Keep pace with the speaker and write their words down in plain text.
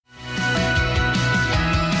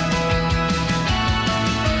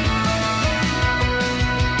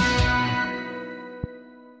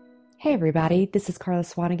Hey everybody, this is Karla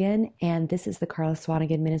Swanigan, and this is the Karla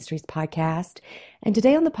Swanigan Ministries podcast. And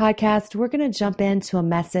today on the podcast, we're going to jump into a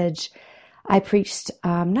message I preached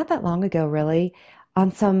not that long ago, really,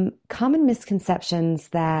 on some common misconceptions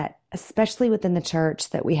that, especially within the church,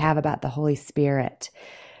 that we have about the Holy Spirit.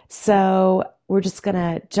 So we're just going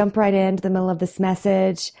to jump right into the middle of this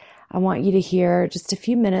message. I want you to hear just a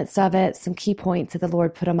few minutes of it, some key points that the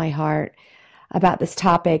Lord put on my heart about this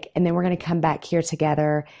topic, and then we're going to come back here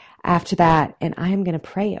together after that, and I am going to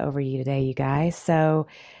pray over you today, you guys. So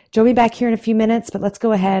join me back here in a few minutes, but let's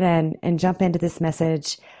go ahead and jump into this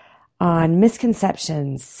message on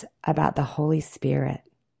misconceptions about the Holy Spirit.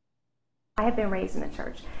 I have been raised in the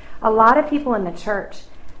church. A lot of people in the church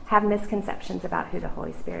have misconceptions about who the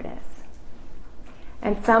Holy Spirit is.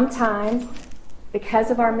 And sometimes,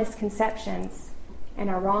 because of our misconceptions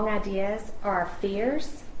and our wrong ideas or our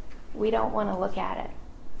fears, we don't want to look at it.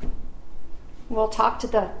 We'll talk to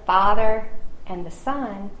the Father and the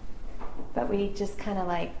Son, but we just kind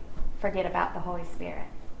of forget about the Holy Spirit.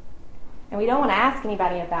 And we don't want to ask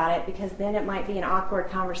anybody about it because then it might be an awkward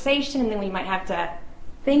conversation and then we might have to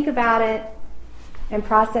think about it and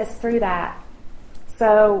process through that.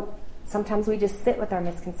 So sometimes we just sit with our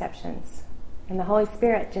misconceptions and the Holy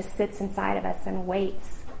Spirit just sits inside of us and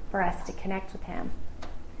waits for us to connect with Him.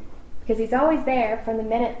 Because He's always there from the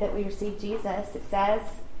minute that we receive Jesus. It says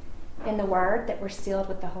in the Word that we're sealed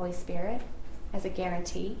with the Holy Spirit as a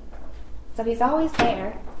guarantee. So He's always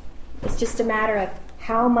there. It's just a matter of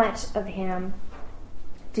how much of Him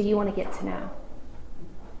do you want to get to know?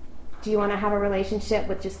 Do you want to have a relationship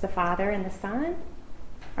with just the Father and the Son?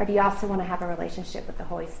 Or do you also want to have a relationship with the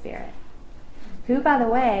Holy Spirit? Who, by the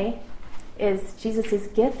way, is Jesus'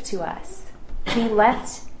 gift to us. He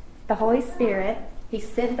left the Holy Spirit. He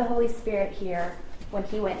sent the Holy Spirit here when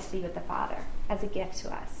He went to be with the Father as a gift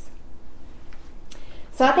to us.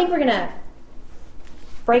 So I think we're going to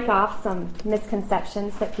break off some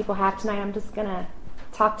misconceptions that people have tonight. I'm just going to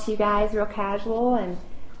talk to you guys real casual and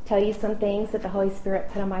tell you some things that the Holy Spirit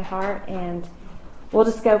put on my heart, and we'll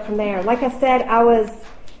just go from there. Like I said, I was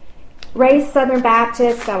raised Southern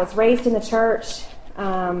Baptist. I was raised in the church.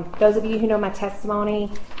 Those of you who know my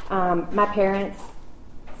testimony, my parents,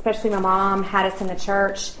 especially my mom, had us in the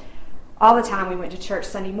church all the time. We went to church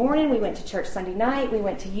Sunday morning. We went to church Sunday night. We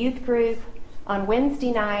went to youth group on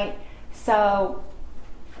Wednesday night. So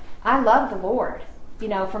I love the Lord,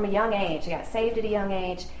 from a young age. I got saved at a young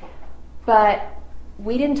age. But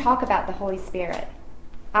we didn't talk about the Holy Spirit.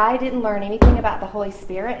 I didn't learn anything about the Holy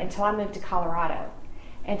Spirit until I moved to Colorado,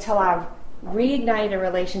 until I reignited a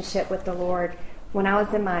relationship with the Lord when I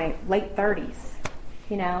was in my late 30s,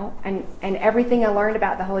 and everything I learned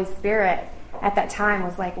about the Holy Spirit at that time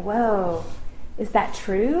was like, whoa, is that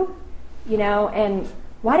true? And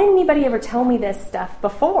why didn't anybody ever tell me this stuff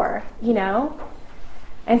before,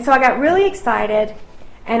 And so I got really excited,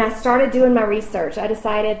 and I started doing my research. I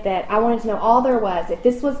decided that I wanted to know all there was. If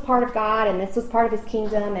this was part of God, and this was part of His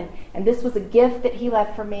kingdom, and this was a gift that He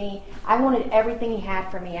left for me, I wanted everything He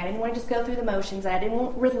had for me. I didn't want to just go through the motions. I didn't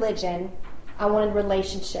want religion. I wanted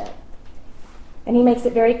relationship. And He makes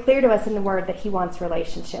it very clear to us in the Word that He wants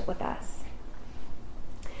relationship with us.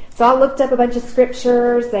 So I looked up a bunch of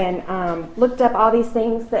scriptures and looked up all these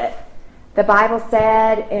things that the Bible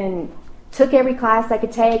said and took every class I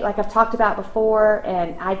could take, like I've talked about before,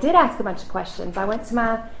 and I did ask a bunch of questions. I went to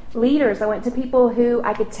my leaders. I went to people who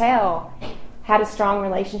I could tell had a strong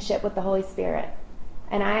relationship with the Holy Spirit.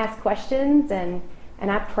 And I asked questions, and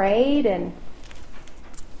I prayed, and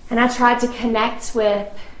I tried to connect with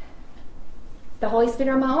the Holy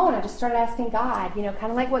Spirit on my own. I just started asking God,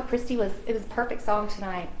 kind of like what Christy was. It was a perfect song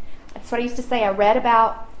tonight. That's what I used to say. I read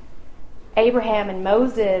about Abraham and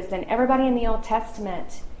Moses and everybody in the Old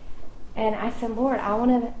Testament. And I said, Lord, I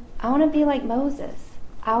want to be like Moses.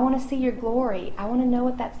 I want to see your glory. I want to know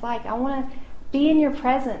what that's like. I want to be in your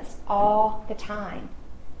presence all the time.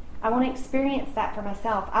 I want to experience that for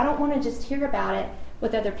myself. I don't want to just hear about it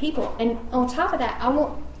with other people. And on top of that,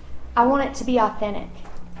 I want it to be authentic.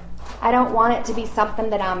 I don't want it to be something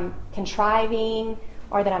that I'm contriving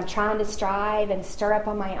or that I'm trying to strive and stir up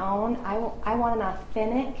on my own. I want an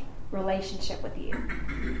authentic relationship with you.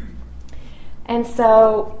 And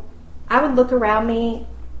so I would look around me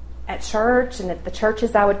at church and at the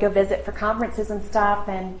churches I would go visit for conferences and stuff,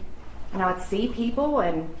 and I would see people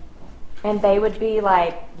and they would be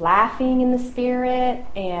like laughing in the Spirit,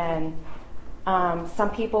 and some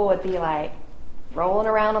people would be like rolling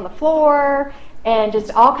around on the floor, and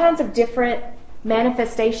just all kinds of different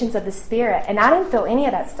manifestations of the Spirit. And I didn't feel any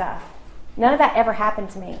of that stuff. None of that ever happened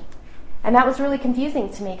to me. And that was really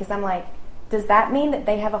confusing to me, because I'm like, does that mean that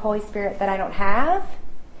they have a Holy Spirit that I don't have?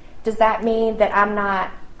 Does that mean that I'm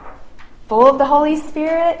not full of the Holy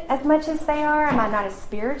Spirit as much as they are? Am I not as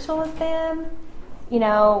spiritual as them?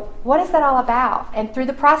 What is that all about? And through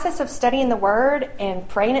the process of studying the Word and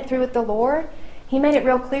praying it through with the Lord, He made it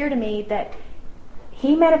real clear to me that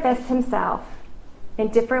He manifests Himself in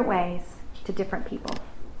different ways to different people.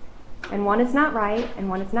 And one is not right and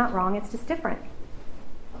one is not wrong. It's just different.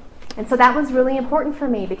 And so that was really important for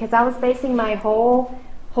me because I was basing my whole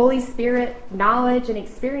Holy Spirit knowledge and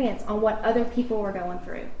experience on what other people were going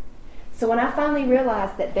through. So when I finally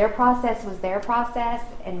realized that their process was their process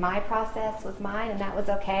and my process was mine and that was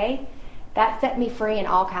okay, that set me free in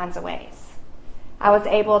all kinds of ways. I was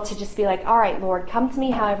able to just be like, all right, Lord, come to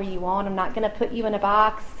me however you want. I'm not going to put you in a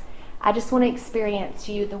box. I just want to experience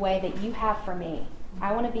you the way that you have for me.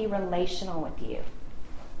 I want to be relational with you.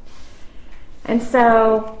 And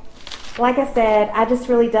so, like I said, I just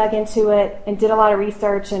really dug into it and did a lot of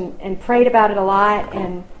research and prayed about it a lot.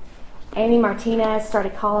 And Amy Martinez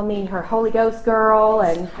started calling me her Holy Ghost girl,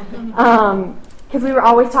 and because we were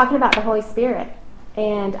always talking about the Holy Spirit.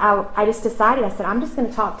 And I just decided, I said, I'm just going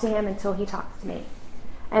to talk to him until he talks to me.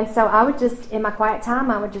 And so I would just, in my quiet time,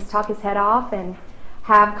 I would just talk his head off and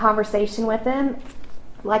have conversation with him,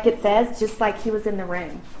 like it says, just like he was in the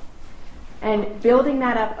room. And building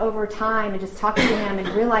that up over time and just talking to him and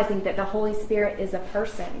realizing that the Holy Spirit is a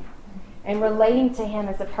person and relating to him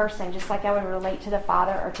as a person, just like I would relate to the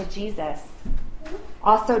Father or to Jesus.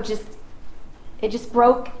 Also, it just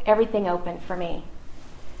broke everything open for me.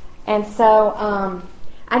 And so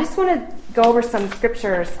I just want to go over some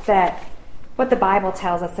scriptures what the Bible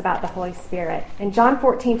tells us about the Holy Spirit. In John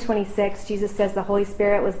 14:26, Jesus says the Holy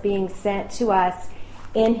Spirit was being sent to us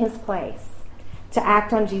in his place to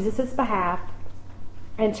act on Jesus' behalf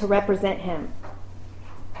and to represent him.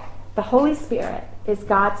 The Holy Spirit is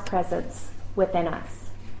God's presence within us.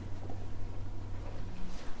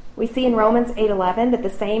 We see in Romans 8:11 that the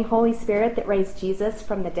same Holy Spirit that raised Jesus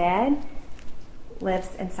from the dead lives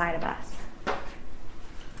inside of us.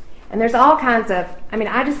 And there's all kinds of,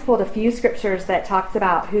 I just pulled a few scriptures that talks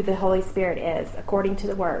about who the Holy Spirit is according to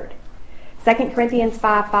the Word. 2 Corinthians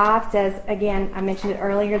 5:5 says, again, I mentioned it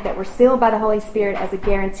earlier, that we're sealed by the Holy Spirit as a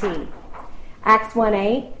guarantee. Acts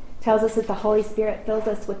 1:8 tells us that the Holy Spirit fills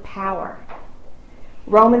us with power.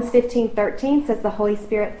 Romans 15:13 says the Holy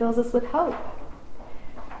Spirit fills us with hope.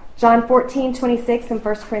 John 14:26 and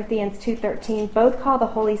 1 Corinthians 2:13 both call the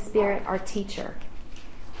Holy Spirit our teacher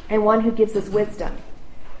and one who gives us wisdom.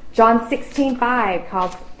 John 16:5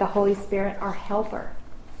 calls the Holy Spirit our helper.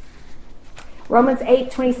 Romans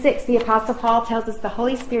 8:26, the Apostle Paul tells us the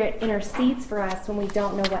Holy Spirit intercedes for us when we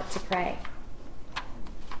don't know what to pray.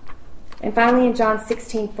 And finally, in John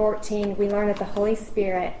 16:14, we learn that the Holy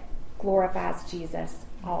Spirit glorifies Jesus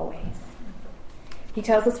always. He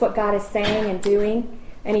tells us what God is saying and doing,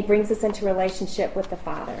 and he brings us into relationship with the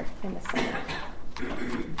Father and the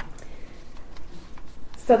Son.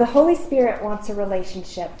 So the Holy Spirit wants a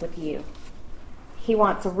relationship with you. He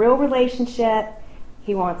wants a real relationship.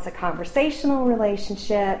 He wants a conversational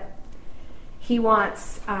relationship. He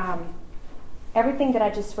wants everything that I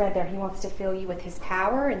just read there. He wants to fill you with his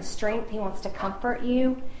power and strength. He wants to comfort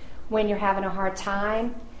you when you're having a hard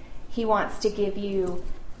time. He wants to give you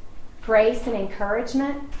grace and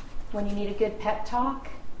encouragement when you need a good pep talk.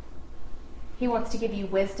 He wants to give you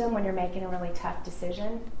wisdom when you're making a really tough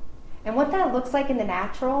decision. And what that looks like in the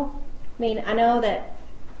natural, I know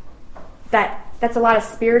that's a lot of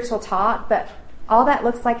spiritual talk, but all that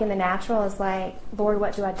looks like in the natural is like, Lord,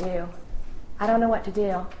 what do I do? I don't know what to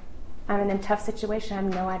do. I'm in a tough situation. I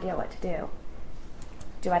have no idea what to do.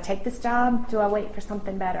 Do I take this job? Do I wait for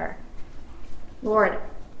something better? Lord,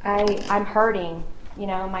 I'm hurting.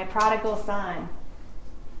 My prodigal son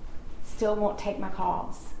still won't take my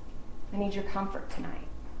calls. I need your comfort tonight.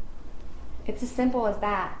 It's as simple as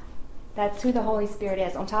that. That's who the Holy Spirit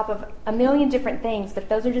is, on top of a million different things, but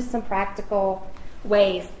those are just some practical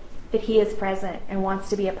ways that he is present and wants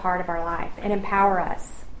to be a part of our life and empower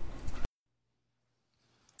us.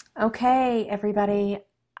 Okay, everybody,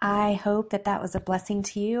 I hope that was a blessing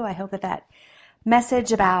to you. I hope that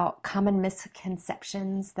message about common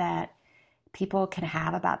misconceptions that people can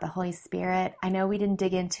have about the Holy Spirit. I know we didn't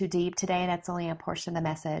dig in too deep today. That's only a portion of the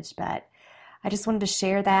message, but I just wanted to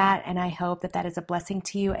share that, and I hope that is a blessing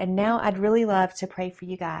to you. And now I'd really love to pray for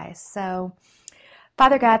you guys. So,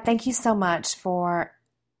 Father God, thank you so much for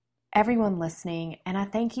everyone listening, and I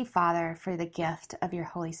thank you, Father, for the gift of your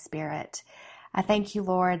Holy Spirit. I thank you,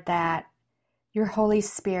 Lord, that your Holy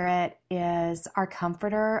Spirit is our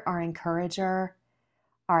comforter, our encourager,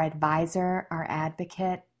 our advisor, our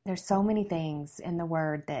advocate. There's so many things in the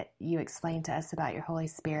Word that you explain to us about your Holy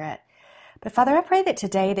Spirit. But Father, I pray that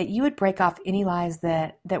today that you would break off any lies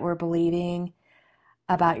that we're believing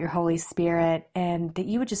about your Holy Spirit, and that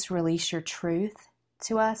you would just release your truth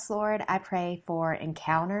to us, Lord. I pray for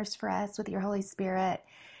encounters for us with your Holy Spirit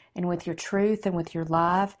and with your truth and with your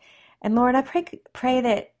love. And Lord, I pray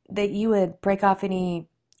that you would break off any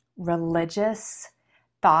religious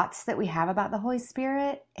thoughts that we have about the Holy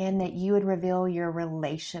Spirit, and that you would reveal your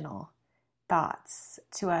relational thoughts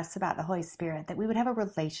to us about the Holy Spirit, that we would have a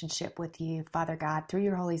relationship with you, Father God, through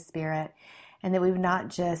your Holy Spirit, and that we would not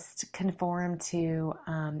just conform to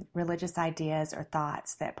religious ideas or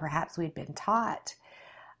thoughts that perhaps we'd been taught,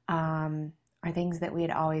 or things that we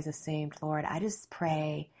had always assumed. Lord, I just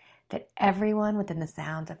pray that everyone within the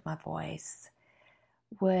sound of my voice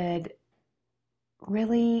would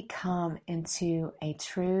really come into a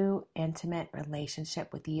true, intimate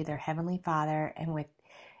relationship with you, their Heavenly Father, and with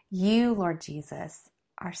you, Lord Jesus,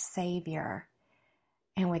 our Savior,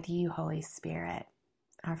 and with you, Holy Spirit,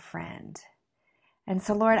 our friend. And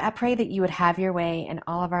so, Lord, I pray that you would have your way in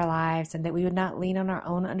all of our lives, and that we would not lean on our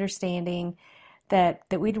own understanding, that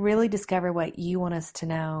we'd really discover what you want us to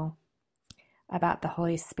know about the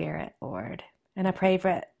Holy Spirit, Lord. And I pray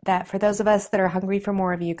that for those of us that are hungry for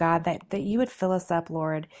more of you, God, that you would fill us up,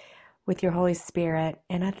 Lord, with your Holy Spirit.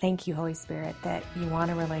 And I thank you, Holy Spirit, that you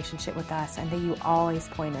want a relationship with us, and that you always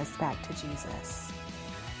point us back to Jesus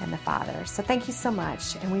and the Father. So thank you so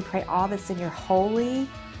much. And we pray all this in your holy,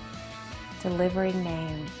 delivering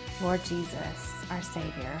name, Lord Jesus, our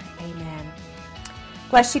Savior. Amen.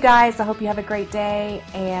 Bless you guys. I hope you have a great day,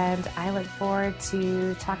 and I look forward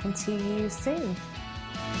to talking to you soon.